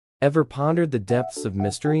Ever pondered the depths of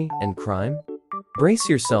mystery and crime? Brace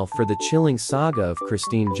yourself for the chilling saga of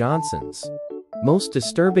Kristine Johnson's most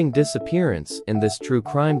disturbing disappearance in this true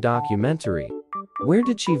crime documentary. Where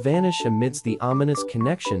did she vanish amidst the ominous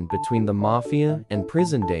connection between the Mafia and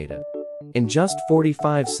prison data? In just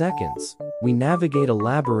 45 seconds, we navigate a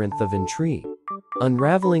labyrinth of intrigue,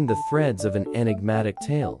 unraveling the threads of an enigmatic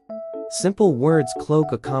tale. Simple words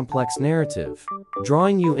cloak a complex narrative,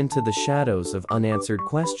 drawing you into the shadows of unanswered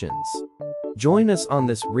questions. Join us on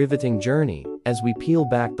this riveting journey as we peel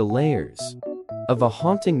back the layers of a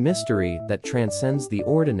haunting mystery that transcends the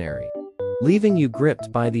ordinary, leaving you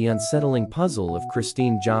gripped by the unsettling puzzle of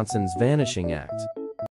Kristine Johnson's vanishing act.